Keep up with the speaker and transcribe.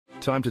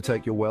Time to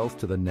take your wealth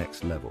to the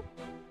next level.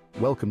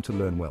 Welcome to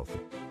Learn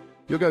Wealthy,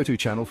 your go-to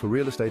channel for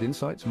real estate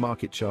insights,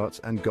 market charts,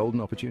 and golden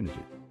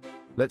opportunity.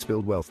 Let's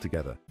build wealth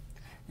together.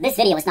 This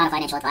video is not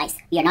financial advice.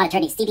 We are not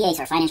attorneys, CPAs,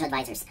 or financial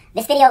advisors.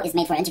 This video is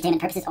made for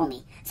entertainment purposes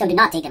only, so do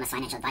not take them as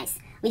financial advice.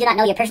 We do not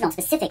know your personal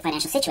specific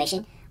financial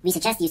situation. We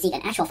suggest you seek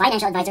an actual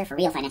financial advisor for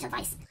real financial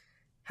advice.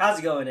 How's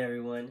it going,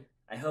 everyone?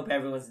 I hope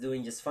everyone's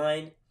doing just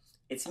fine.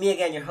 It's me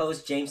again, your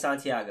host, James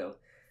Santiago.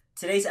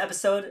 Today's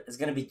episode is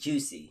going to be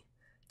juicy.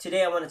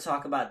 Today I want to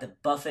talk about the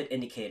Buffett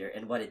indicator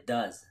and what it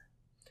does.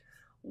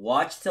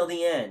 Watch till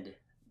the end,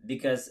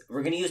 because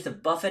we're going to use the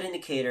Buffett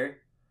indicator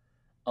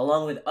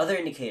along with other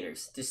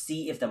indicators to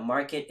see if the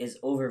market is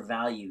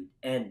overvalued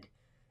and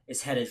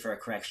is headed for a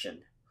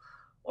correction.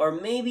 Or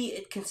maybe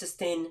it can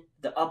sustain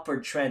the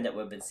upward trend that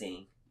we've been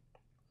seeing.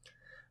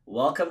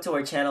 Welcome to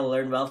our channel,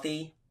 Learn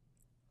Wealthy.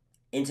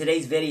 In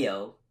today's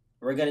video,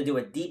 we're going to do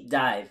a deep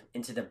dive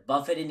into the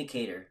Buffett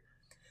indicator,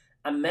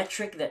 a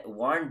metric that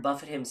Warren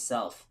Buffett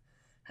himself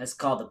has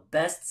called the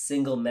best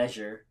single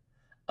measure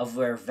of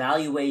where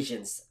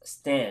valuations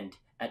stand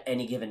at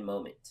any given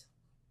moment.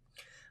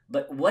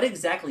 But what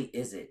exactly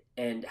is it,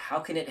 and how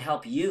can it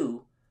help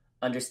you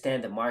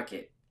understand the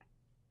market?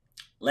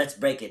 Let's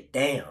break it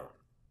down.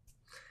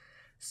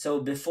 So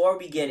before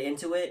we get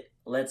into it,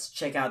 let's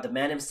check out the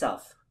man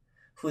himself,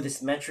 who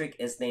this metric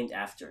is named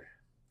after,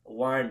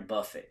 Warren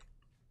Buffett.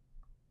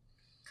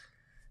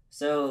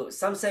 So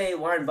some say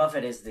Warren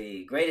Buffett is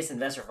the greatest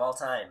investor of all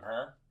time,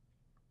 huh?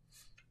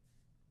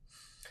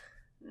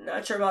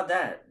 Not sure about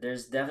that.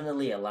 There's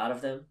definitely a lot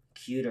of them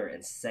cuter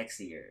and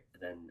sexier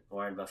than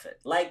Warren Buffett.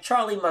 Like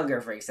Charlie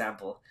Munger, for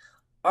example.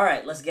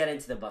 Alright, let's get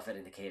into the Buffett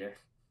indicator.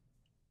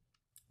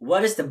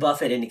 What is the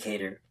Buffett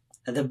indicator?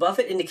 The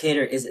Buffett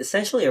indicator is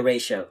essentially a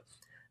ratio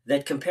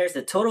that compares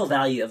the total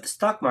value of the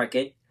stock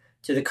market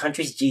to the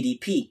country's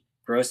GDP,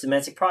 gross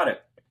domestic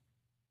product.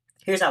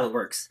 Here's how it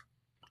works.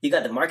 You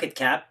got the market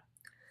cap.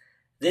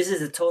 This is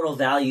the total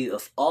value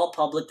of all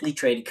publicly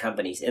traded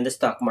companies in the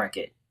stock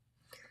market.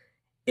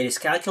 It is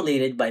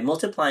calculated by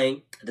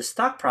multiplying the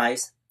stock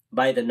price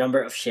by the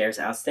number of shares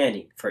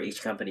outstanding for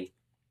each company.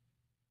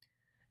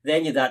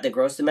 Then you got the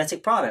gross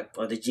domestic product,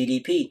 or the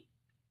GDP,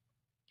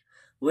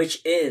 which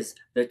is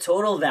the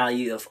total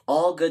value of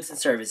all goods and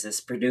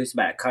services produced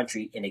by a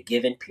country in a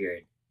given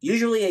period,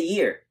 usually a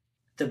year.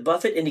 The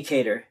Buffett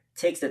indicator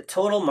takes the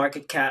total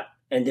market cap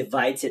and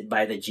divides it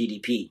by the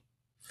GDP,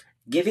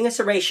 giving us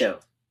a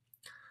ratio.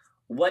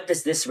 What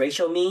does this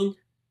ratio mean?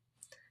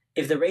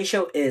 If the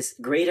ratio is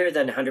greater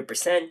than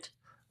 100%,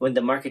 when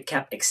the market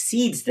cap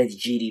exceeds the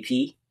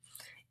GDP,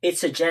 it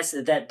suggests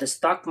that the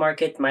stock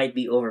market might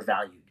be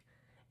overvalued.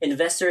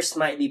 Investors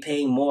might be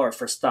paying more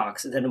for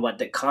stocks than what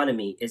the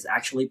economy is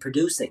actually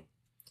producing.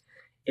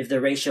 If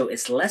the ratio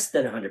is less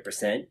than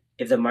 100%,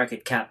 if the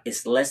market cap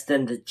is less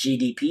than the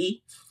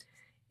GDP,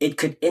 it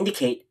could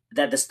indicate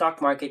that the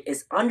stock market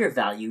is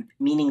undervalued,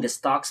 meaning the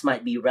stocks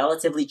might be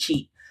relatively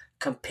cheap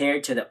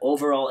compared to the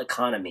overall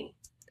economy.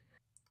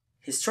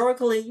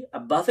 Historically, a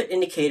Buffett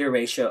indicator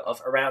ratio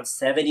of around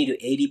 70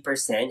 to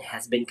 80%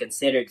 has been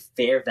considered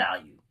fair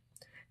value.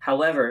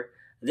 However,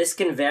 this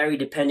can vary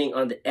depending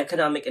on the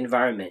economic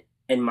environment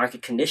and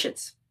market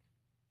conditions.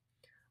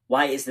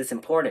 Why is this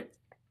important?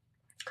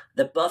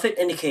 The Buffett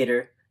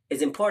indicator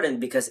is important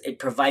because it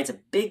provides a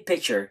big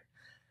picture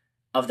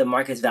of the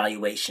market's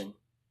valuation.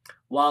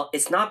 While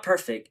it's not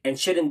perfect and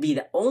shouldn't be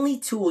the only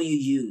tool you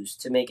use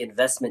to make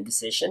investment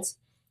decisions,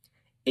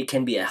 it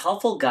can be a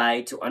helpful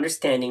guide to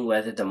understanding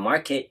whether the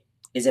market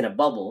is in a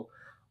bubble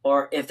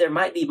or if there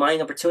might be buying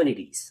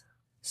opportunities.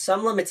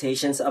 Some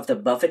limitations of the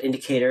Buffett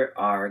indicator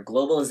are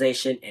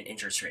globalization and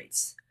interest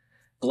rates.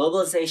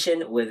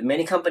 Globalization, with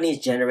many companies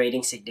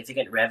generating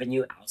significant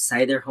revenue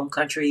outside their home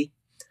country,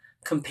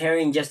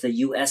 comparing just the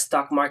US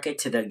stock market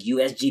to the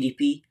US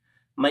GDP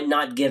might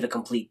not give a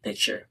complete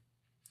picture.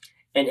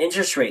 And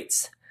interest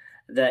rates.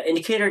 The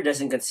indicator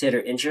doesn't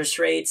consider interest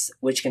rates,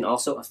 which can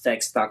also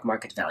affect stock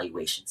market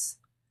valuations.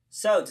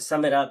 So, to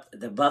sum it up,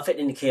 the Buffett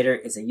indicator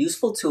is a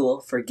useful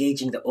tool for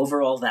gauging the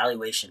overall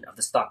valuation of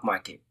the stock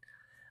market.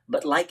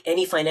 But like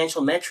any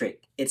financial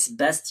metric, it's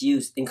best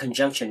used in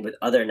conjunction with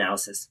other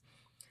analysis.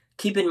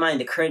 Keep in mind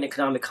the current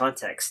economic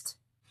context.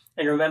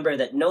 And remember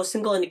that no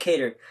single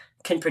indicator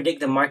can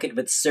predict the market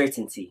with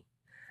certainty.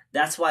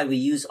 That's why we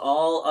use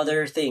all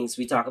other things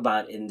we talk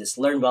about in this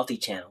Learn Wealthy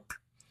channel.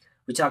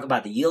 We talk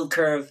about the yield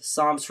curve,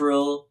 Psalms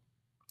rule.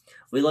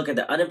 We look at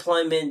the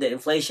unemployment, the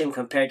inflation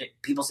compared to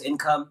people's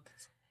income.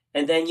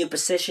 And then you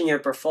position your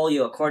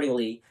portfolio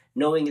accordingly,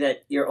 knowing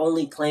that you're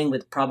only playing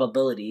with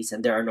probabilities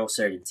and there are no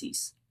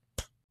certainties.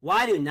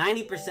 Why do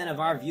 90% of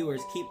our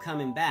viewers keep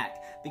coming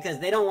back? Because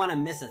they don't want to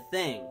miss a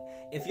thing.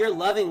 If you're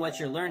loving what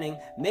you're learning,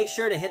 make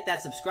sure to hit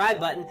that subscribe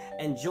button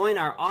and join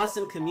our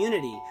awesome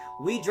community.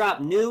 We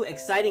drop new,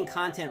 exciting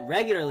content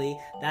regularly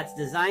that's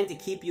designed to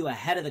keep you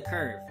ahead of the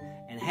curve.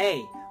 And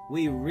hey,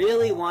 we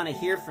really want to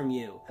hear from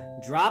you.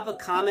 Drop a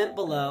comment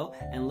below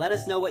and let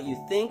us know what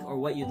you think or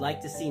what you'd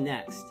like to see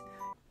next.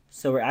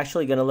 So we're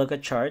actually going to look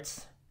at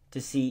charts to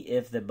see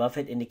if the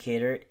Buffett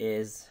indicator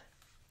is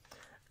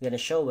going to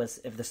show us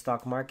if the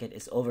stock market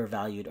is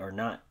overvalued or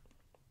not.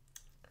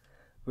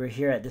 We're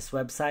here at this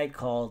website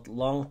called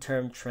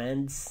Long-Term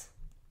Trends.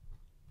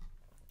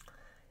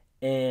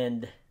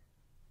 And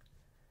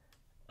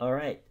all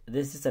right,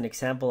 this is an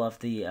example of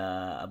the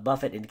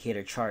Buffett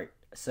indicator chart.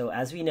 So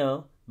as we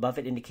know,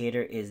 Buffett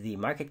indicator is the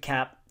market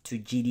cap to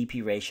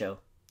GDP ratio.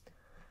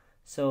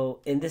 So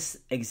in this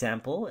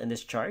example, in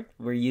this chart,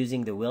 we're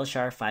using the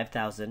Wilshire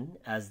 5000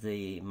 as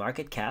the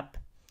market cap.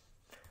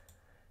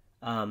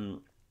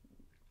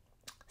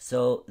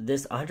 So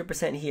this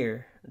 100%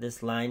 here,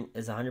 this line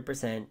is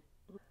 100%.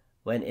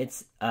 When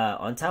it's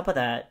on top of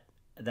that,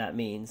 that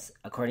means,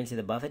 according to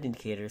the Buffett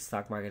indicator,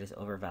 stock market is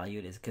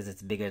overvalued is because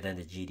it's bigger than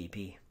the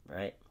GDP,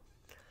 right?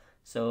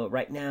 So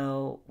right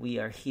now we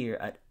are here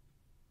at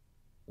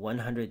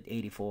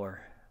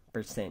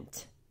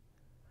 184%.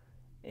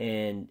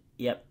 And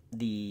yep,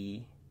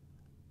 the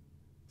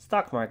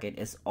stock market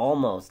is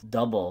almost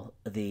double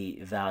the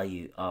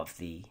value of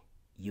the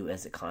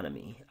US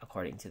economy,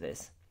 according to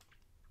this.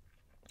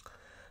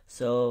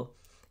 So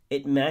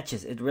it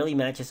really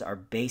matches our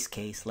base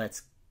case.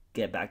 Let's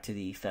get back to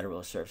the Federal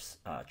Reserve's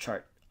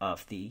chart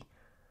of the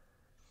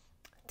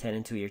 10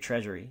 and 2-year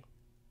Treasury.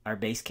 Our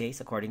base case,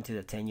 according to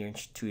the 10-year and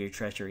 2-year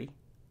Treasury,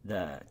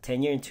 the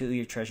 10-year and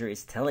 2-year Treasury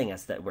is telling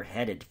us that we're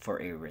headed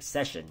for a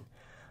recession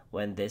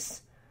when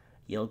this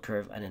yield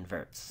curve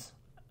uninverts.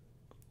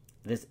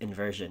 This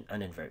inversion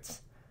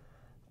uninverts,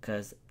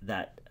 because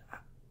that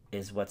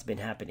is what's been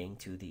happening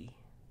to the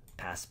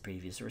past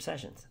previous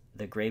recessions.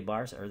 The gray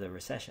bars are the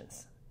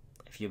recessions.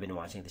 If you've been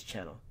watching this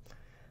channel,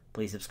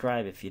 please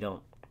subscribe. If you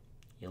don't,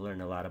 you'll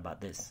learn a lot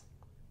about this.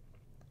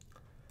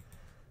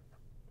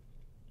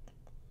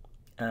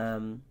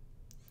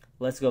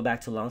 Let's go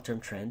back to long-term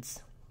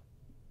trends.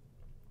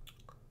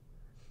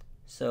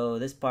 So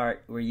this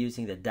part, we're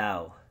using the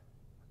Dow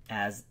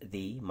as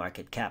the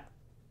market cap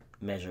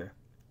measure.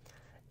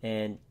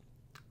 And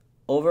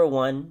over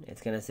 1,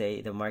 it's going to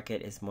say the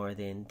market is more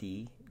than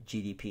the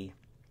GDP.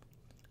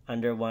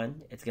 Under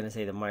 1, it's going to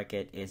say the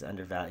market is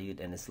undervalued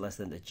and it's less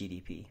than the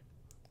GDP.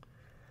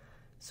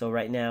 So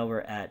right now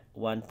we're at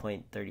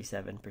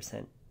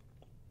 1.37%.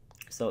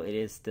 So it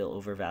is still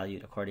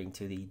overvalued according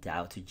to the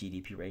Dow to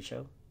GDP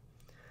ratio.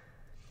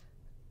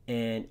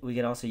 And we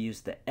can also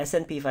use the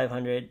S&P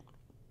 500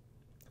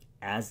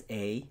 as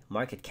a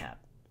market cap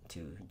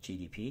to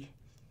GDP.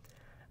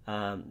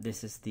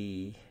 This is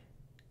the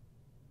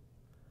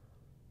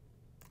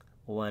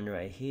one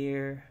right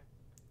here,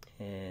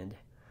 and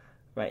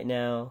right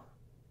now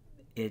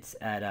it's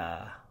at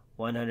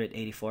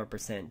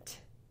 184%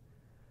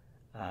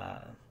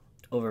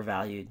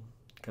 overvalued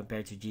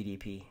compared to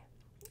GDP.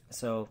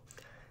 So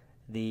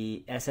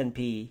the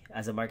S&P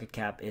as a market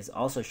cap is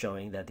also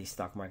showing that the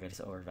stock market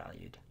is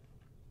overvalued.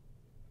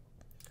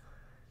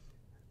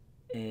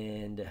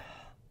 And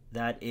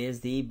that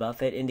is the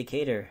Buffett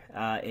indicator.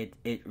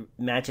 It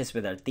matches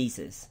with our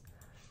thesis,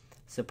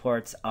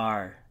 supports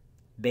our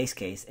base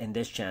case in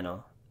this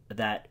channel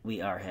that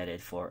we are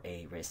headed for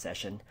a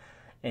recession.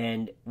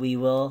 And we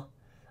will,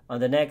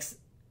 on the next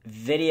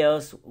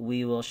videos,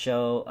 we will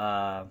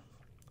show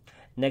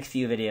next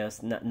few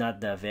videos,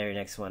 not the very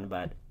next one,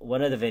 but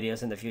one of the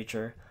videos in the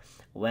future,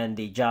 when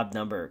the job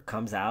number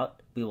comes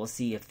out, we will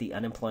see if the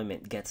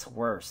unemployment gets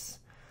worse.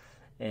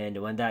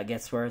 And when that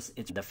gets worse,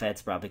 the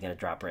Fed's probably going to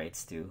drop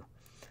rates to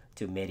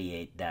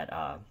mediate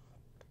that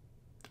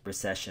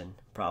recession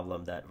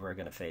problem that we're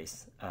going to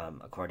face,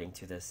 according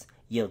to this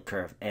yield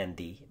curve and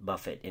the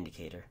Buffett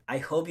indicator. I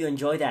hope you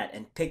enjoyed that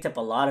and picked up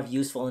a lot of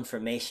useful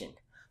information.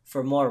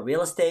 For more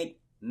real estate,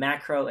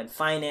 macro, and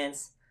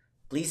finance,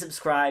 please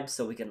subscribe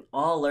so we can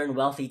all learn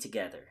wealthy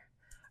together.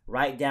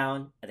 Write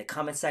down in the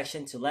comment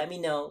section to let me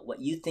know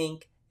what you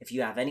think, if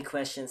you have any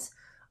questions,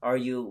 or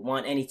you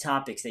want any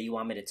topics that you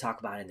want me to talk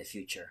about in the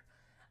future.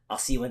 I'll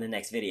see you in the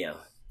next video.